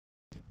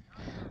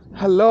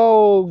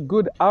Hello,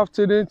 good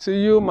afternoon to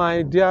you,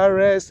 my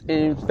dearest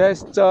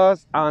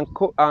investors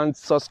and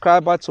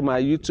subscribers to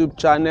my YouTube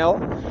channel.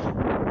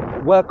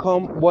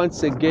 Welcome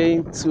once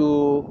again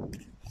to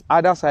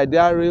Others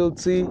Idea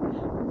Realty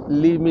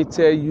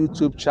Limited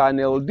YouTube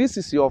channel. This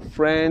is your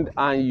friend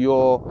and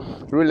your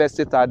real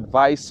estate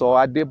advisor,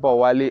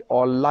 Adebowale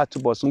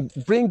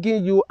Olatubosun,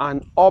 bringing you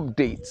an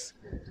update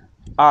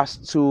as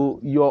to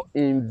your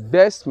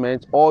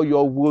investment or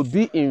your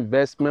will-be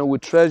investment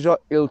with Treasure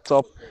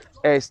Hilltop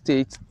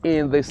Estate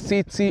in the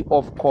city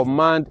of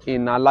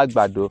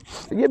Command-Alagbado.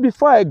 Yeah,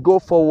 before I go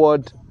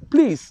forward,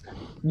 please,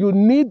 you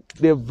need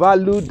the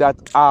value that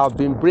I've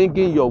been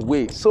bringing your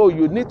way. So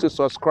you need to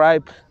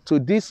subscribe to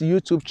this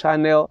YouTube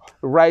channel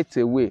right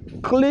away.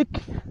 Click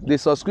the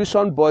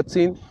subscription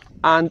button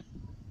and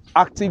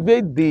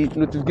activate the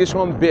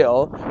notification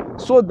bell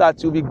so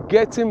that you'll be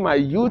getting my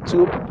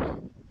YouTube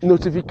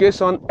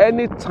notification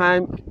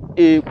anytime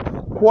a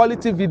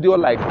quality video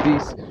like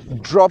this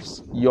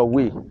drops your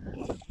way.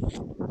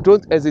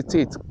 Don't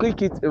hesitate,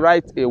 click it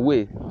right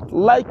away,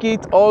 like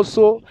it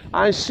also,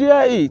 and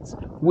share it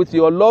with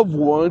your loved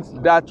ones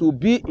that will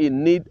be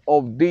in need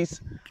of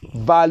this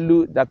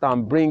value that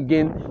I'm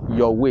bringing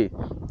your way.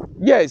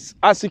 Yes,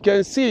 as you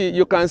can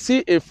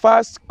see a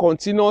fast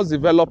continuous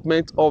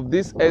development of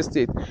this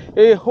estate.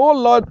 A whole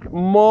lot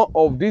more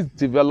of this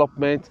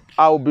development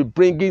I will be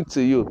bringing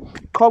to you.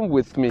 Come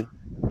with me.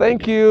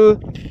 Thank you.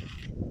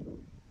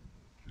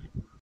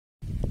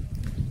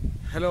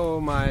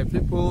 Hello my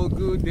people,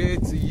 good day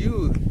to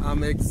you.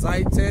 I'm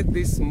excited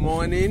this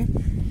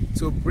morning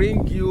to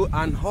bring you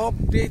an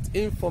update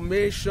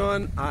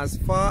information as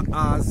far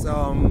as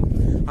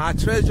our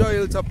Treasure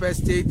Hilltop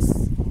Estate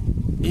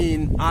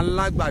in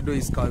Alagbado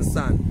is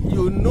concerned.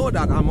 You know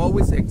that I'm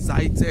always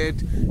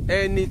excited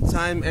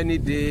anytime, any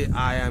day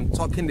I am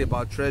talking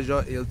about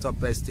Treasure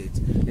Hilltop Estate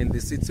in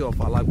the city of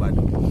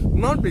Alagbado.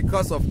 Not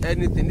because of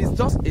anything, it's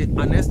just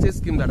an estate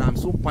scheme that I'm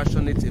so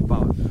passionate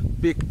about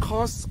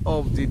because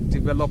of the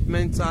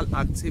developmental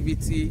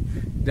activity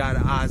that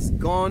has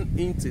gone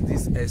into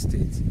this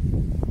estate.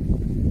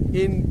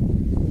 In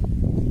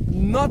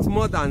not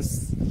more than,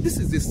 this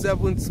is the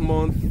 7th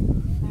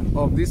month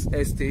of this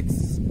estate.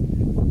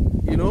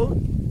 You know,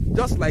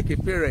 just like a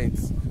parent,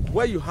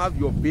 where you have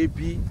your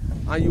baby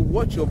and you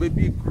watch your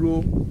baby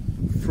grow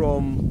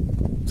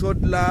from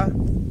toddler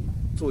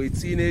to a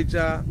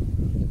teenager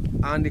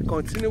and they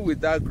continue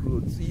with that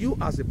growth, you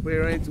as a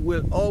parent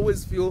will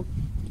always feel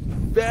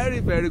very,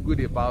 very good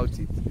about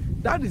it.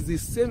 That is the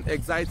same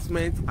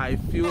excitement I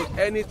feel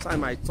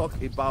anytime I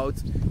talk about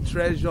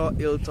Treasure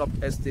Hilltop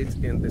Estate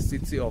in the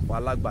city of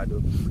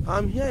Alagbado.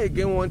 I'm here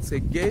again once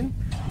again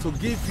to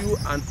give you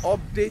an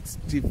update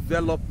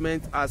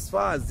development as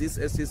far as this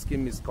estate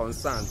scheme is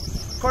concerned.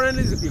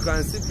 Currently, you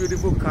can see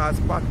beautiful cars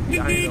parked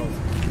behind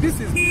us. This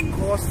is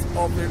because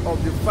of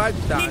the fact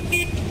that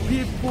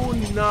people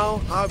now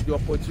have the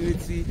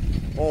opportunity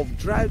of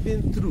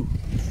driving through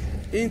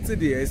into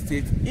the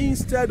estate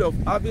instead of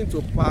having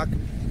to park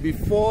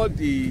before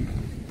the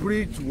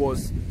bridge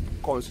was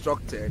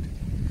constructed.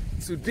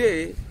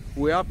 Today,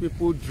 we have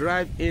people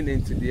drive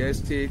into the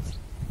estate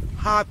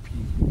happy,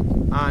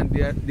 and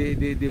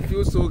they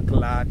feel so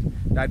glad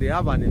that they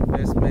have an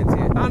investment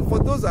here. And for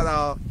those that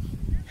are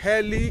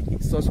early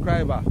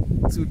subscriber,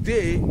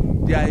 today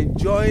they are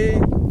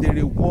enjoying the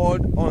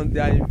reward on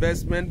their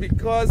investment,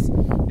 because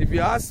if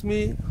you ask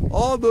me,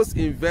 all those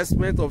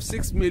investment of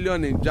 6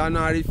 million in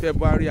January,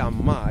 February and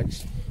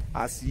March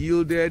has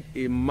yielded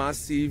a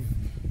massive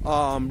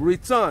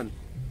return.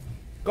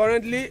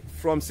 Currently,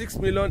 from 6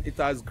 million it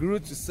has grew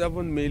to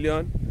 7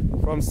 million.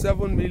 From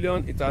 7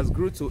 million it has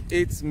grew to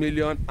 8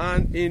 million,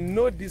 and in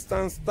no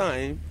distance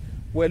time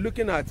we're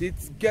looking at it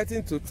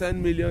getting to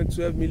 10 million,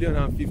 12 million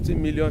and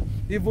 15 million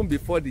even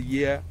before the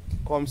year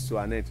comes to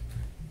an end.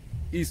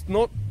 It's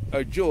not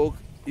a joke,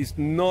 it's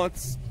not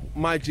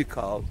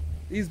magical.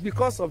 It's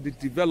because of the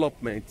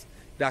development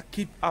that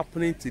keep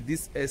happening to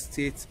this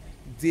estate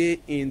day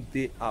in,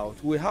 day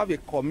out. We have a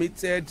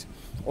committed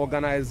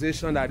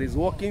organization that is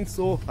working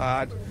so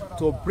hard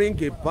to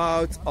bring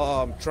about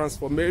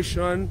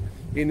transformation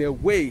in a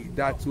way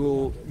that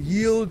will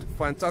yield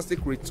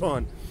fantastic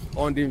return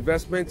on the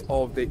investment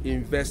of the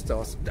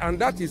investors. And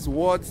that is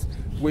what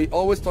we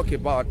always talk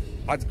about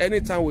at any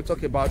time we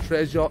talk about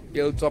Treasure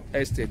Hilltop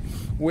Estate.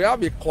 We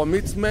have a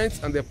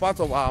commitment on the part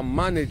of our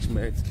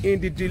management in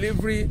the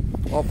delivery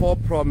of all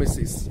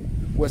promises.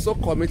 We're so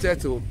committed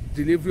to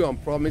delivery on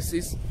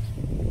promises.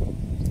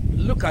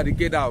 Look at the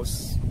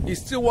gatehouse.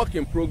 It's still work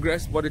in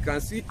progress, but you can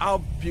see how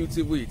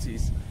beautiful it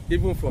is,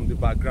 even from the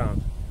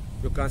background.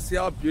 You can see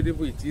how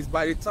beautiful it is.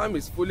 By the time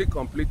it's fully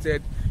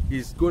completed,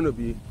 it's going to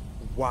be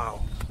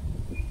wow.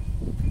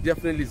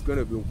 Definitely it's going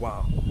to be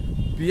wow.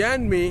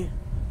 Behind me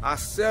are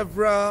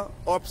several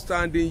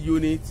upstanding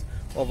units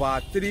of our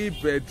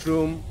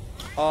 3-bedroom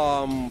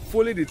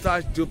fully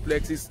detached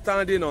duplexes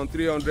standing on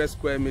 300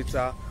 square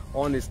meter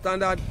on a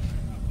standard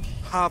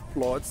half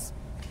plots.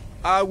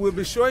 I will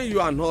be showing you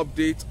an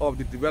update of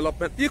the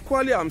development.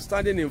 Equally, I'm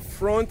standing in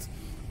front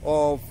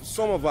of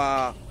some of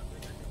our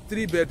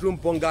 3-bedroom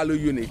bungalow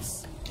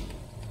units.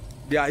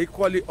 They are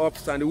equally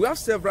upstanding. We have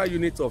several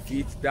units of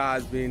it that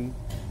has been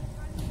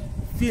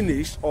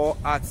finished or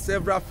at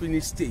several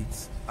finished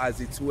states, as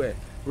it were.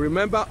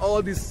 Remember,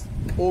 all these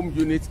home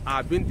units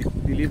are being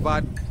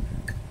delivered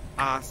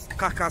as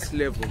carcass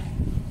level.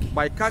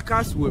 By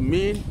carcass, we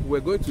mean we're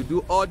going to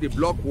do all the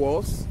block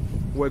walls,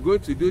 we're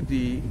going to do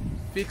the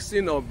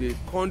fixing of the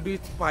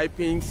conduit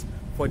pipings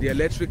for the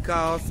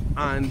electricals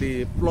and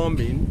the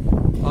plumbing.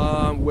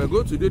 We're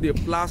going to do the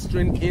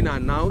plastering in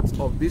and out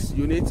of this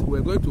unit.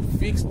 We're going to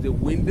fix the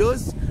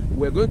windows.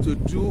 We're going to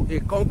do a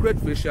concrete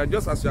facial,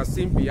 just as you are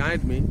seeing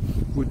behind me.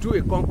 We do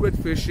a concrete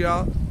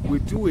facial, we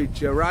do a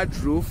Gerard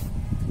roof,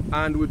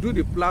 and we do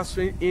the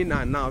plastering in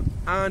and out,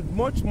 and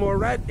much more.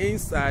 Right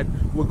inside,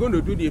 we're going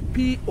to do the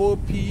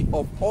POP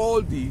of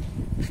all the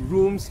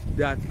rooms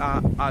that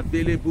are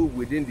available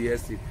within the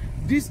estate.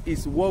 This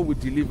is what we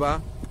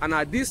deliver, and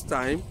at this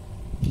time,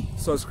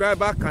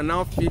 subscriber can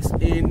now fix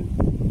in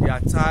their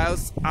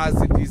tiles as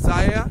they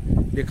desire.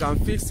 They can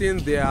fix in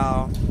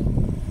their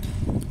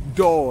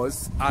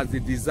doors as they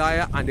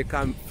desire, and they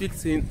can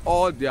fix in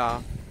all their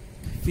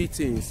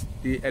fittings,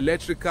 the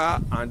electrical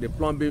and the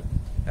plumbing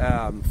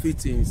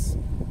fittings,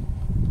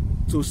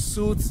 to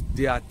suit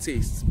their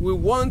taste. We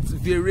want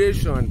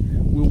variation.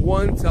 We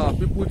want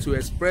people to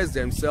express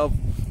themselves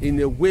in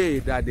a way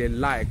that they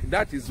like.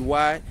 That is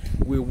why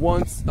we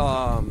want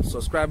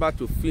subscribers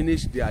to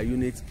finish their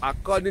units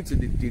according to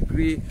the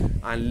degree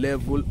and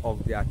level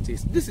of their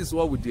taste. This is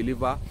what we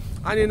deliver.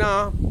 And in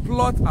our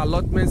plot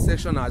allotment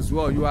section as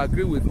well, you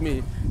agree with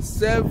me,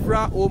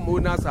 several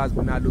homeowners has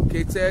been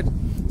allocated.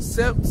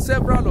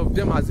 Several of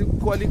them has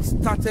equally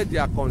started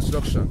their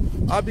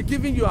construction. I'll be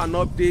giving you an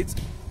update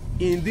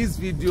in this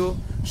video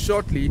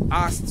shortly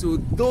as to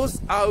those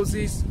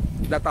houses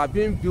that are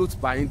being built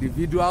by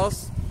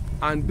individuals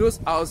and those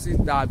houses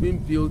that are being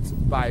built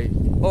by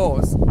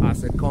us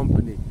as a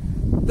company.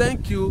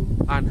 Thank you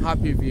and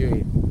happy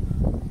viewing.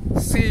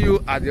 See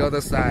you at the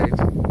other side.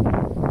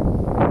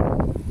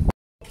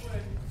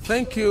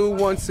 Thank you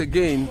once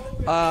again.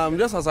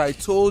 Just as I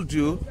told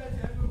you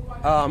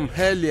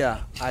earlier,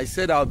 I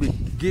said I'll be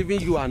giving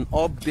you an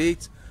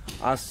update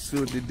as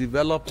to the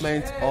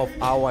development of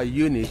our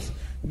unit.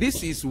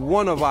 This is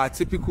one of our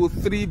typical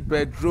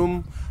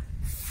 3-bedroom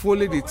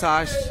fully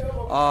detached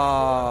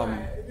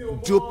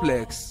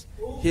duplex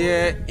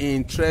here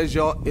in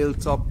Treasure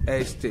Hilltop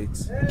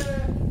Estate.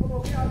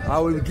 I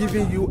will be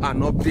giving you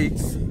an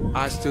update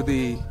as to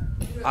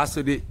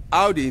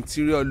how the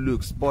interior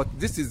looks, but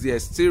this is the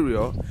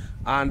exterior,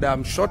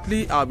 and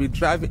shortly I'll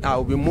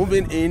be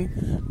moving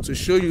in to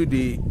show you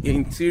the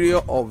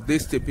interior of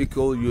this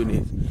typical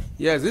unit.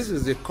 Yes, this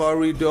is the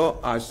corridor,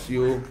 as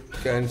you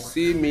can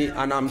see me,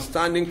 and I'm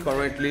standing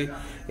currently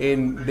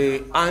in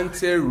the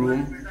ante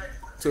room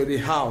to the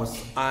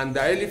house, and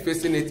directly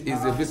facing it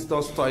is the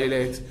visitor's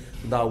toilet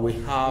that we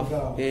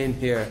have in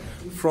here.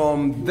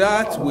 From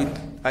that,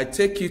 I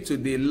take you to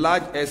the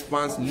large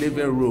expanse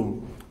living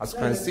room. As you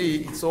can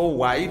see, it's all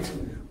wide,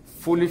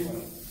 fully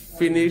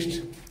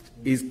finished.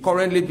 Is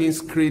currently being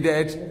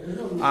screeded,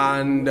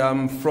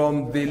 and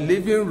from the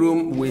living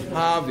room we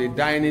have the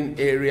dining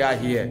area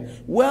here,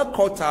 well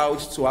cut out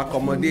to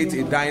accommodate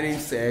a dining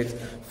set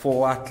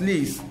for at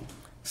least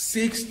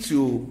 6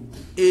 to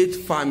 8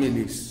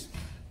 families.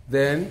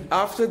 Then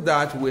after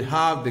that, we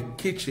have the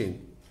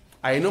kitchen.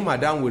 I know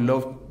Madam will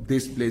love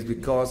this place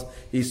because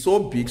it's so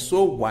big,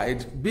 so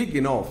wide, big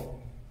enough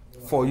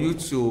for you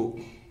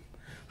to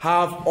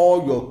have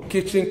all your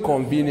kitchen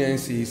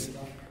conveniences.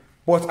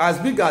 But as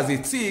big as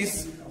it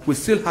is, we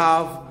still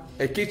have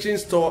a kitchen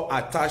store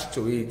attached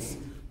to it,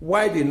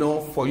 wide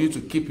enough for you to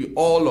keep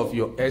all of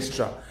your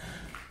extra.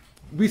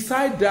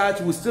 Besides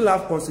that, we still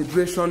have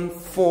consideration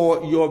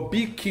for your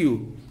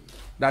BQ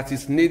that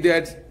is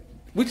needed,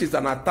 which is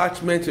an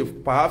attachment.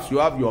 If perhaps you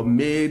have your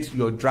maid,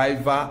 your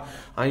driver,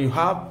 and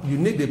you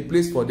need a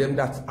place for them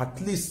that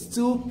at least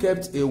still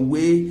kept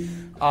away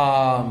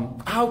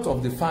out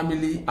of the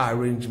family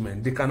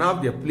arrangement. They can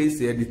have their place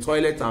here. The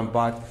toilet and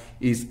bath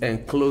is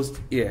enclosed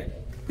here.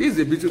 This is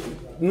a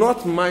bit,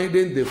 not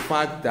minding the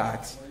fact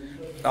that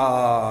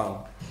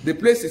the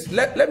place is,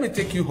 let me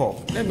take you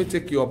up. Let me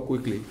take you up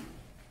quickly.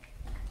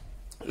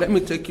 Let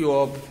me take you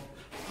up.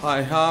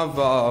 I have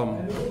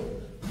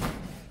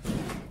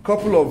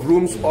couple of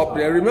rooms up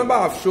there. Remember,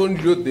 I've shown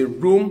you the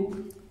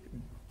room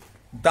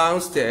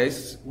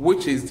downstairs,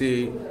 which is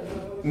the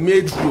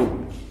maid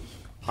room.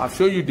 I've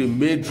shown you the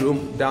maid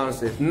room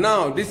downstairs.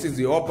 Now this is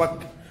the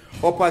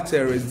upper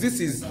terrace. This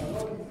is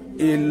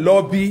a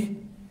lobby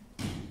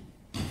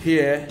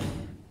here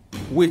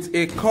with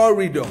a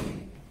corridor.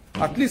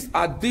 At least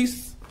at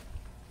this,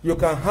 you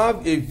can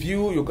have a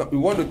view. You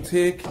want to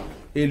take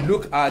a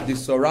look at the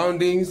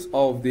surroundings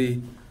of the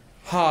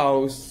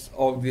house,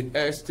 of the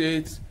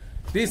estate.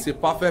 This is a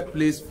perfect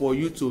place for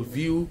you to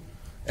view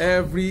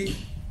every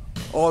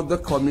other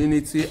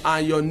community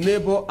and your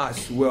neighbor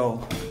as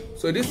well.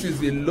 So this is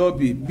the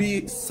lobby.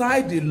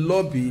 Beside the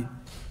lobby,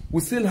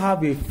 we still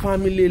have a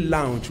family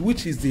lounge,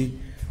 which is the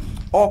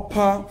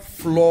upper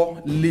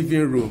floor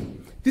living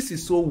room. This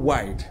is so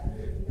wide.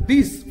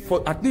 This,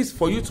 for at least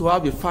for you to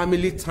have a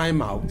family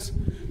time out,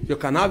 you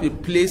can have a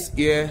place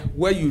here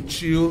where you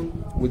chill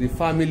with the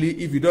family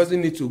if it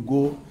doesn't need to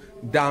go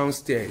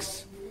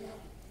downstairs.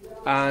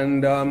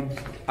 And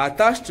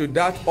attached to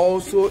that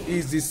also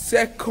is the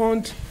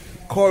second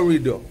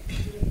corridor.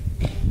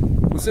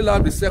 We still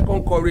have the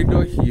second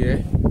corridor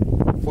here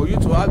for you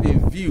to have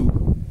a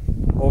view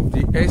of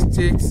the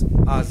estate,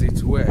 as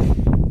it were.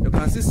 You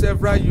can see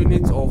several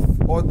units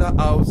of other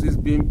houses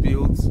being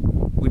built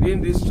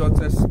within this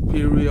shortest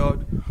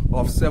period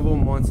of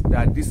 7 months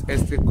that this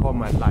estate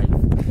come alive.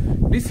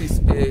 This is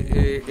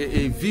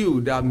a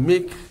view that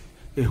makes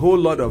a whole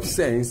lot of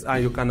sense,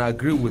 and you can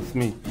agree with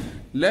me.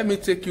 Let me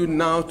take you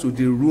now to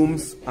the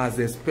rooms as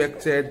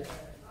expected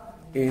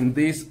in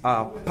this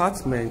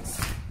apartment,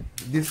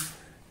 this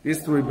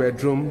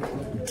 3-bedroom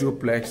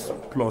duplex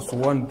plus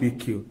 1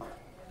 BQ.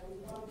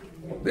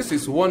 This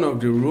is one of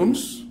the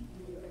rooms,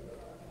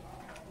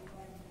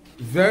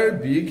 very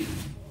big,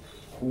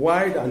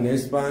 wide and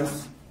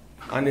expanse,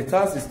 and it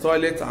has its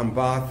toilet and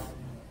bath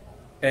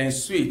and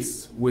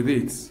suites with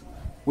it,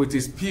 with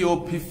its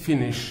POP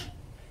finish.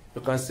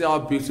 You can see how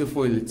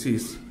beautiful it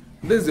is.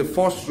 This is the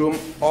first room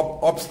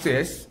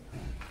upstairs.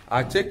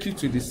 I'll take you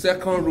to the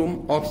second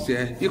room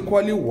upstairs,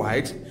 equally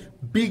wide,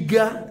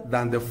 bigger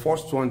than the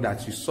first one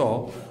that you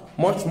saw,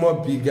 much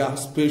more bigger,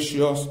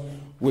 spacious,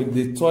 with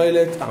the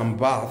toilet and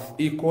bath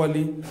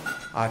equally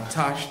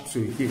attached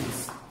to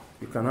it.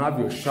 You can have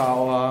your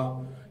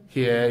shower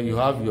here, you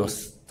have your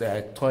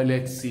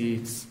toilet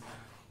seats,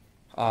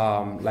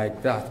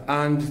 like that.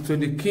 And to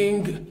the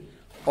king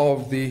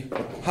of the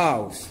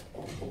house,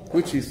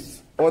 which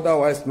is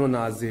otherwise known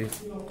as the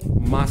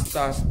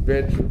master's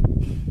bedroom.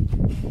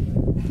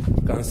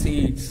 You can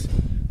see it's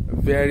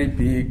very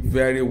big,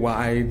 very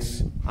wide,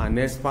 an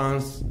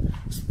expanse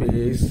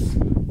space,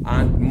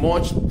 and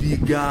much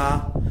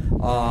bigger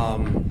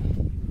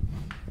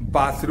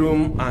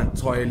bathroom and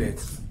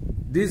toilets.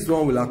 This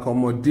one will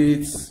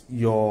accommodate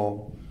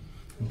your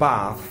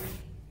bath.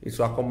 It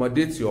will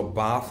accommodate your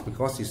bath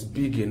because it's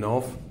big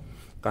enough.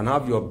 You can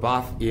have your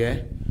bath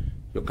here.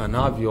 You can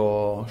have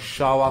your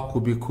shower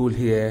cubicle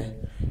here.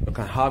 You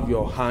can have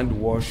your hand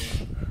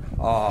wash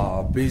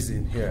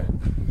basin here.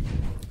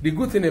 The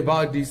good thing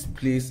about this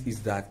place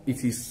is that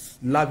it is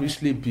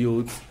lavishly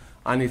built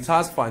and it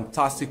has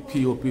fantastic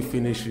POP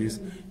finishes.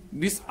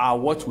 These are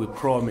what we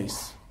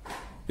promise.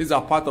 These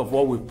are part of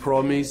what we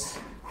promise,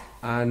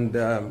 and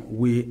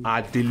we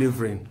are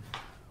delivering.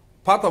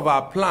 Part of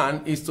our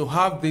plan is to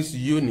have these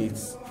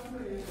units,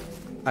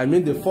 I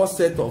mean the first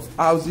set of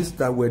houses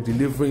that we're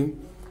delivering,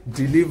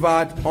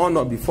 delivered on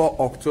or before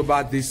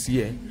October this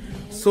year,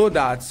 so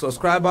that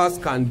subscribers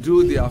can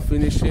do their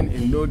finishing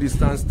in no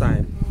distance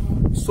time.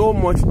 So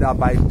much that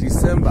by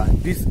December,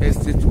 this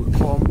estate will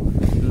come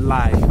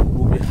live.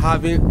 We'll be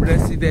having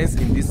residents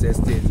in this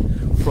estate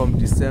from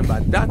December.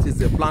 That is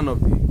the plan of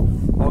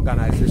the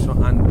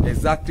organization, and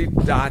exactly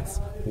that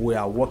we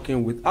are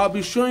working with. I'll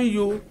be showing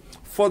you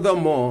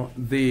furthermore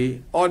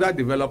the other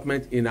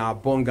development in our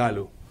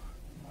bungalow.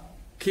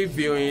 Keep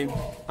viewing,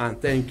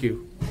 and thank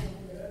you.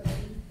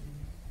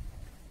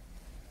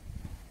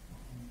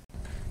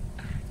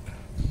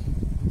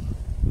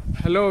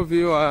 Hello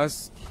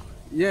viewers.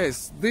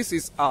 Yes, this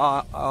is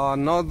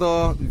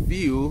another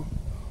view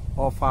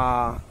of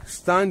our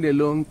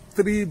standalone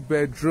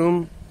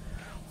 3-bedroom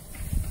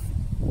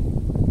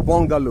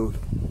bungalow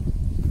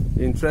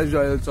in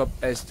Treasure Hilltop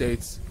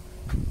Estate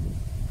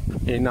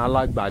in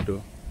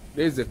Alagbado.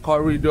 There's a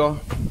corridor,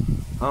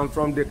 and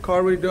from the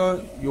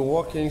corridor you're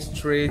walking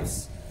straight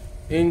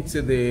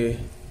into the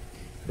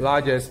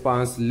large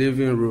expanse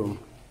living room.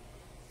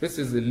 This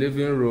is the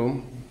living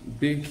room,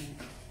 big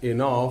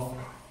enough,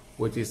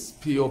 with its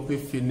POP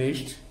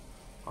finished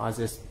as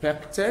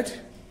expected.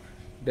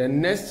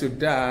 Then next to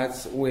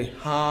that we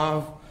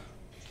have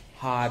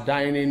our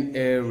dining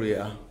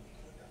area,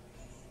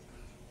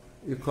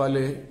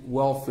 equally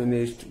well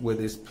finished with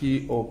its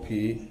POP,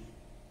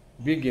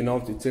 big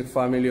enough to take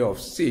family of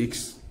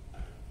 6.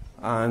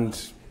 And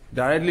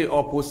directly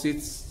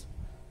opposite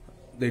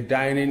the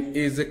dining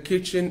is the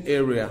kitchen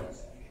area.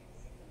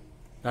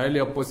 Directly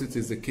opposite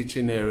is the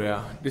kitchen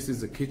area. This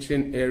is the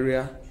kitchen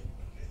area.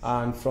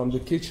 And from the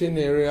kitchen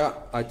area,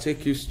 I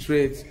take you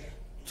straight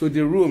to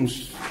the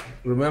rooms.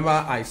 Remember,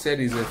 I said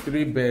it's a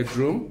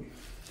 3-bedroom.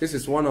 This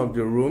is one of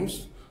the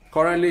rooms.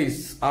 Currently,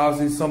 it's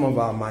housing some of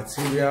our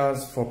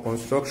materials for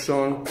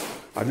construction.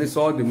 At least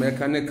all the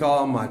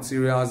mechanical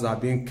materials are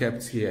being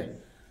kept here.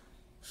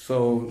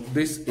 So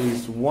this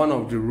is one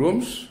of the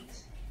rooms.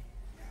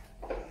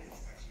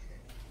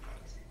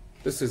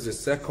 This is the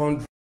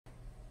second.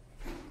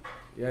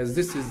 Yes,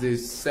 this is the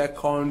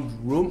second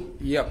room.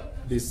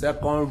 Yep, the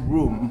second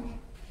room.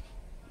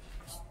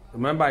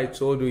 Remember I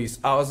told you it's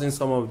housing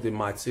some of the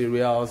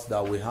materials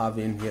that we have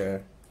in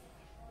here.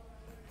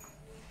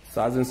 It's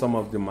housing some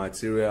of the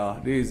material.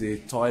 This is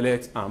a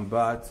toilet and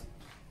bath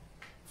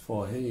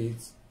for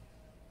it.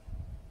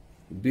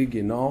 Big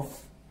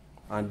enough.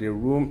 And the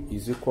room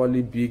is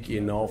equally big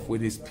enough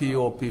with its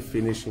POP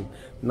finishing.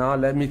 Now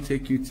let me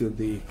take you to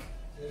the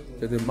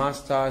to the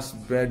master's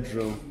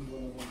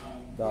bedroom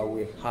that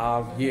we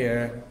have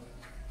here.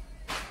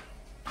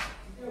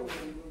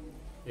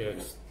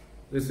 Yes,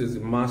 this is the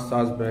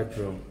master's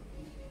bedroom.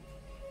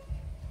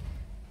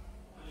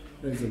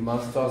 This is the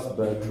master's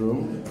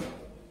bedroom,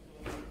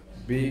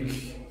 big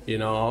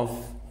enough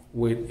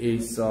with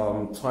its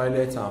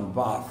toilet and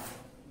bath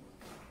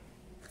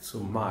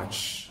to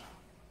match.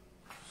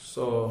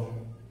 So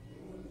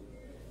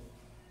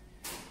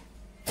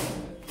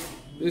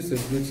this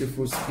is a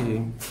beautiful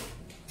scheme.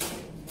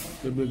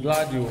 You'll be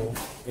glad you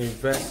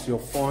invest your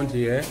fund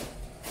here,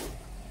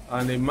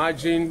 and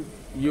imagine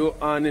you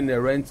earning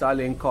a rental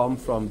income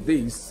from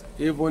this,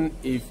 even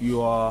if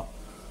you are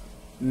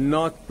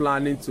not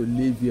planning to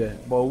live here.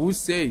 But who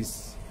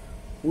says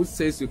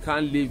you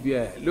can't live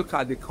here? Look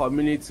at the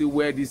community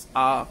where this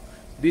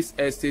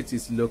estate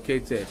is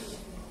located.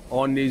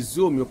 On a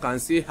zoom, you can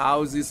see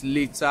houses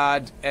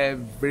littered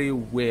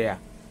everywhere.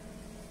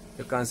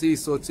 You can see it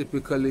so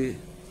typically.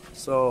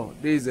 So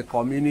this is a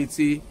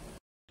community.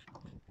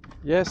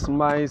 Yes,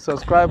 my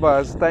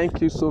subscribers,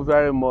 thank you so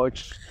very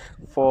much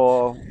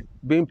for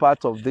being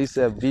part of this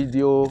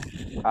video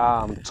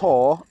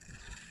tour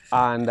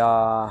and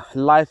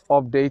live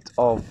update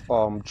of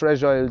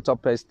Treasure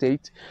Hilltop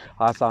Estate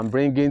as I'm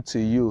bringing to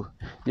you.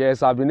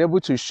 Yes, I've been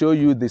able to show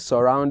you the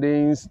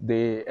surroundings,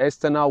 the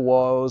external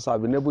walls.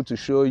 I've been able to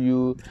show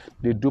you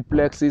the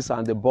duplexes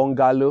and the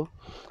bungalow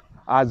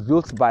as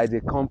built by the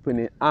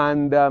company.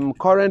 And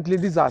currently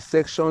these are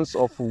sections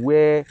of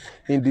where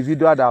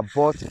individuals that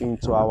bought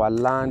into our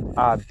land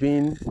are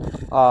being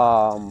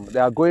they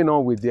are going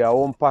on with their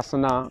own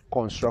personal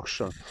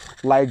construction.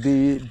 Like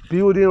the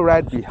building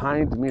right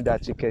behind me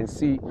that you can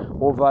see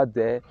over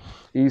there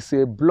is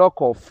a block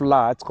of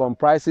flats,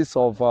 comprises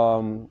of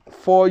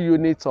 4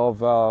 units of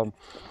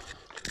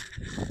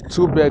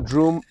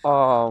 2-bedroom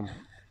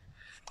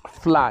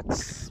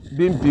flats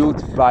being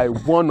built by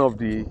one of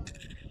the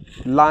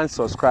land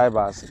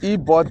subscribers. He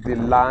bought the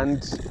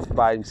land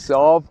by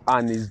himself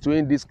and is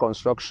doing this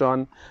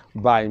construction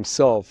by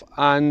himself,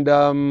 and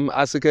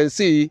as you can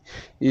see,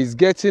 he's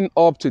getting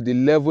up to the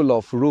level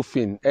of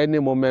roofing any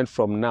moment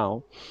from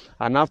now.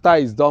 And after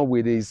he's done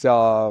with his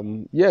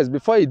yes,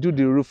 before he do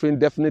the roofing,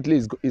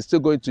 definitely he's still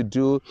going to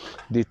do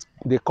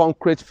the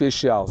concrete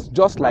facials,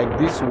 just like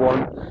this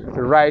one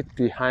right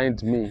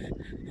behind me.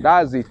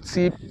 That's the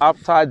tip.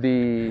 After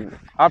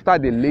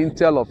the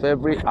lintel of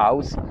every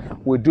house,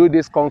 we do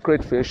this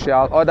concrete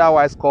facial,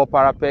 otherwise called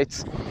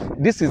parapets.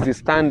 This is the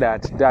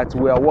standard that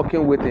we are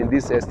working with in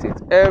this estate.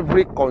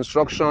 Every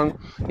construction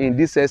in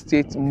this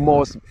estate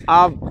must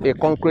have a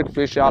concrete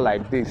facial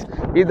like this.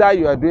 Either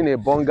you are doing a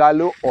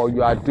bungalow or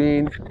you are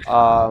doing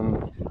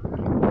an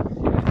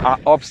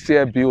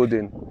upstairs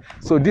building.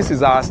 So this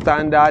is our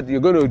standard.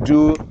 You're going to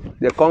do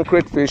the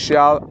concrete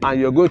facial and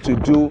you're going to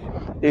do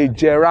a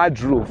Gerard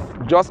roof,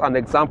 just an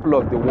example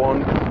of the one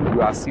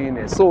you are seeing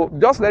here. So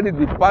just let it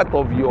be part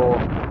of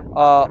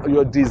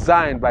your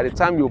design by the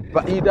time you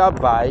either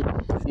buy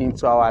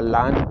into our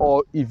land,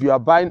 or if you are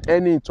buying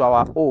any into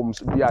our homes,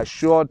 be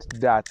assured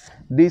that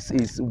this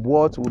is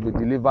what will be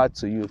delivered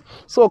to you.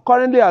 So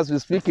currently, as we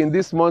speak, in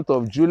this month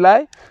of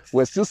July,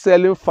 we're still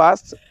selling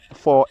fast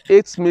for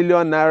 8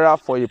 million naira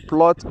for a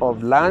plot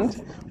of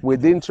land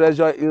within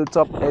Treasure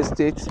Hilltop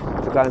Estate.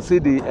 You can see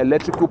the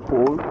electrical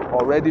pole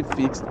already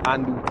fixed,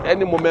 and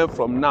any moment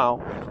from now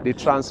the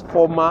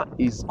transformer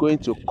is going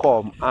to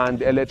come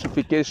and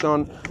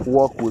electrification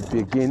work will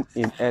begin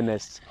in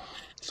earnest.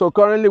 So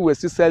currently we're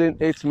still selling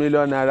 8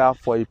 million naira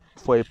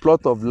for a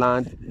plot of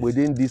land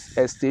within these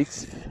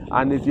estates.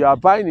 And if you are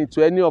buying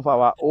into any of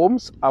our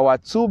homes, our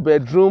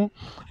 2-bedroom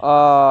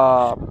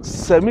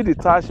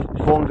semi-detached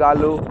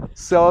bungalow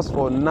sells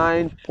for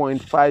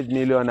 9.5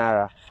 million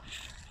naira.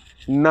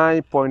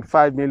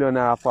 9.5 million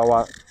naira for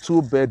our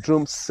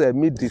 2-bedroom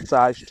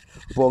semi-detached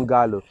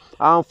bungalow.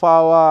 And for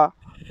our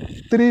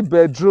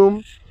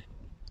 3-bedroom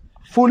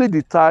fully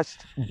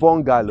detached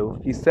bungalow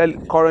is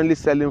currently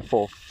selling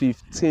for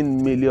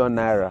 15 million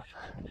naira,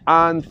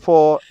 and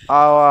for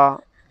our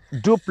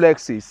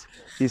duplexes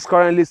is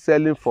currently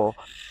selling for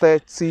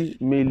 30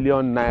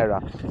 million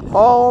naira.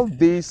 All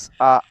these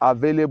are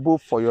available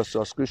for your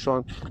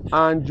subscription,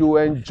 and you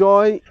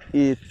enjoy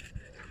a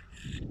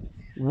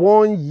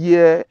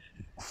 1-year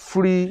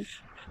free,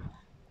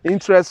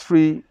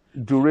 interest-free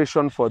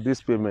duration for this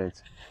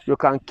payment. You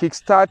can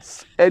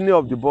kickstart any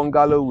of the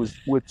bungalow with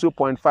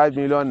 2.5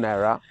 million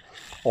naira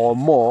or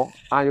more,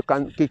 and you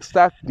can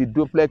kickstart the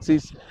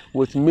duplexes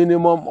with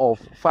minimum of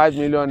 5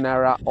 million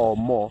naira or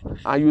more,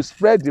 and you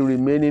spread the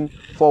remaining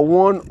for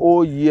 1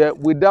 whole year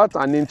without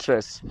an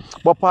interest.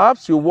 But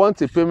perhaps you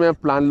want a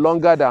payment plan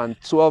longer than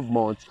 12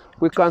 months.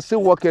 We can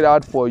still work it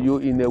out for you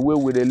in a way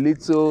with a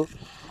little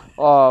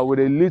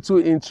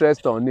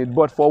interest on it,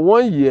 but for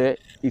 1 year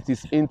it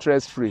is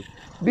interest free.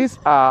 These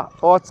are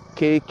hot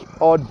cake,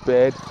 hot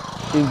bed,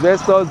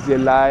 investors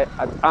delight,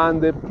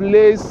 and the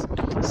place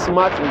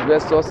smart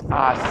investors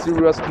are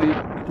seriously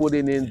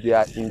putting in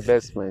their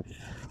investment.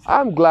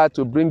 I'm glad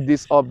to bring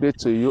this update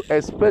to you,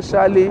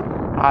 especially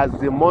as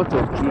the month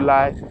of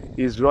July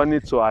is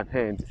running to an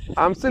end.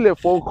 I'm still a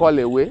phone call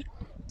away.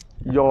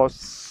 Your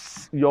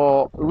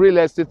real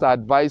estate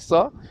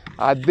advisor,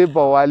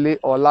 Adebowale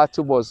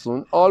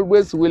Olatubosun,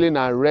 always willing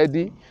and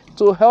ready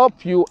to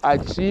help you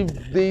achieve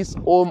this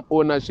home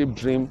ownership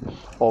dream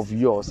of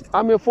yours.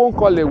 I'm a phone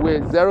call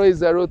away,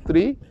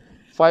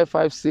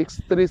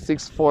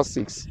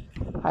 0803-556-3646.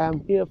 I am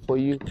here for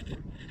you.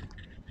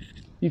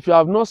 If you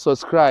have not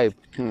subscribed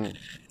to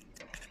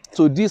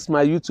this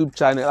my YouTube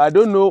channel, I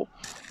don't know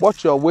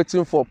what you're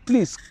waiting for.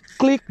 Please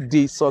click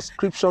the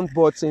subscription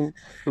button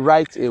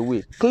right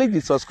away. Click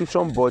the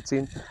subscription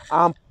button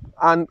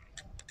and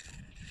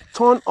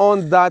turn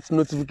on that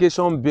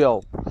notification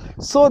bell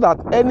so that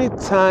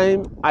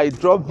anytime I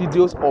drop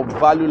videos of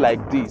value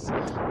like this,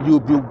 you'll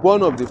be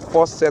one of the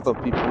first set of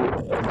people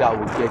that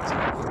will get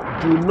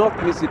it. Do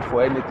not miss it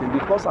for anything,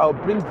 because I'll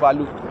bring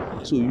value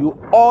to you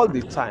all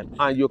the time,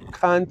 and you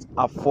can't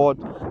afford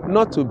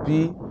not to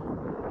be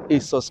a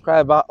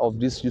subscriber of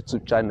this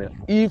YouTube channel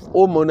if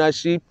home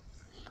ownership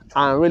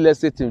and real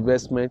estate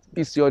investment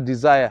is your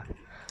desire.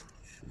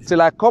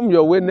 Till I come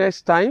your way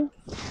next time,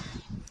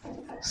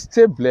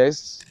 stay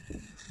blessed,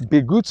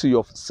 be good to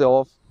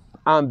yourself,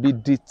 and be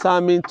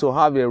determined to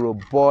have a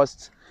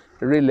robust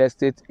real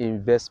estate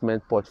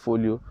investment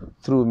portfolio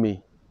through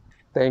me.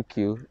 Thank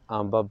you,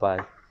 and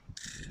bye-bye.